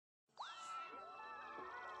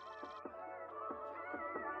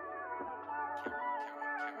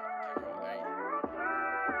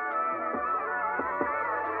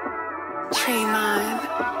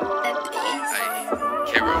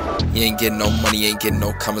You ain't getting no money, ain't getting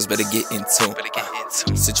no commas, better get into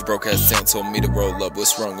it. Sit your broke ass down, told me to roll up,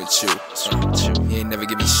 what's wrong with you? You ain't never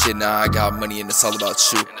give me shit, now I got money and it's all about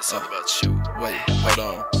you. Wait, hold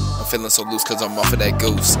on. I'm feeling so loose cause I'm off of that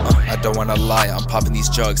goose. I don't wanna lie, I'm popping these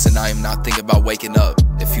drugs and I am not thinking about waking up.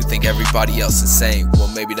 If you think everybody else insane, well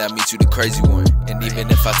maybe that means you the crazy one. And even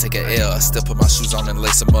if I take a L, I still put my shoes on and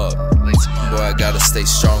lace them up. Boy, I gotta stay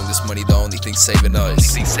strong, this money the only thing saving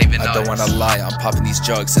us. I don't wanna lie, I'm popping these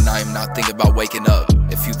drugs and I am not thinking about waking up.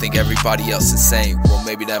 If you think everybody else insane, well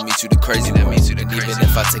maybe that means you the crazy one. And even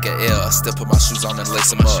if I take a L, I still put my shoes on and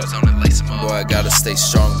lace them up. Boy, I gotta stay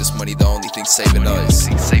strong, this money the only thing saving us.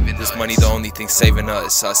 This money the only thing saving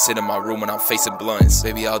us. I sit in my room and I'm facing blunts.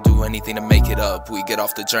 Baby, I'll do anything to make it up. We get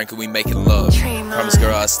off the drink and we making love. Promise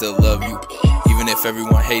girl, I still love you, even if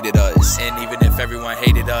everyone hated us. And even if everyone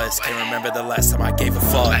hated us, can't remember the last time I gave a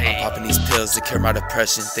fuck. I'm popping these pills to cure my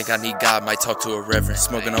depression. Think I need God, might talk to a reverend.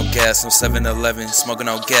 Smoking on gas, no 7-Eleven. Smoking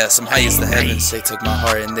on gas, I'm high as the heavens. They took my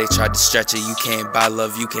heart and they tried to stretch it. You can't buy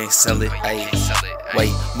love, you can't sell it. Wait,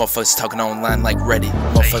 motherfuckers talking online like Reddit.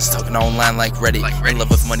 Motherfuckers talking online like Reddit. In love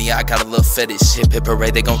with money, I got a little fetish. Hip hip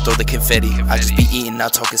parade, they gon' throw the confetti. I just be eating,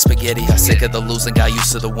 not talking spaghetti. I sick of the losing, got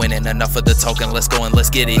used to the winning. Enough of the talking, let's go and let's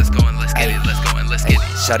get it.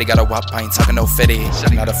 Shawty got a wop, I ain't talking no fetty.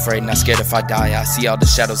 Not afraid, not scared if I die. I see all the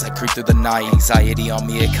shadows that creep through the night. Anxiety on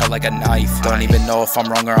me, it cut like a knife. Don't even know if I'm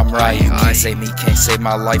wrong or I'm right. You can't save me, can't save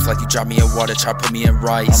my life. Like you drop me in water, try put me in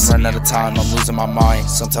rice. I'm running out of time, I'm losing my mind.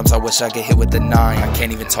 Sometimes I wish I could hit with the 9. I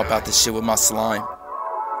can't even talk about this shit with my slime.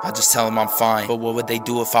 I just tell them I'm fine, but what would they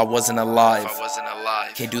do if I wasn't alive?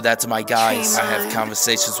 Can't do that to my guys. I have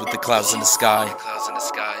conversations with the clouds in the sky,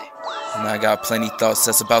 and I got plenty thoughts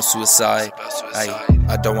that's about suicide.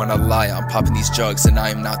 I don't wanna lie, I'm popping these drugs and I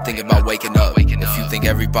am not thinking about waking up. If you think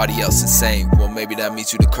everybody else insane, well maybe that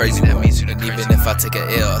means you the crazy one. And even if I take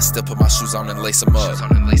a L, I still put my shoes on and lace them up.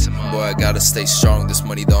 Boy, I gotta stay strong, this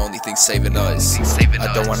money the only thing saving us.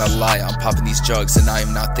 I don't wanna lie, I'm popping these drugs and I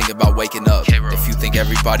am not thinking about waking up. If you think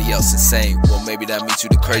everybody else insane, well maybe that means you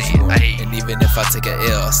the crazy one. And even if I take a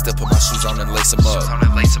L, I still put my shoes on and lace them up.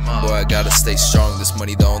 Boy, I gotta stay strong, this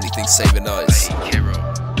money the only thing saving us.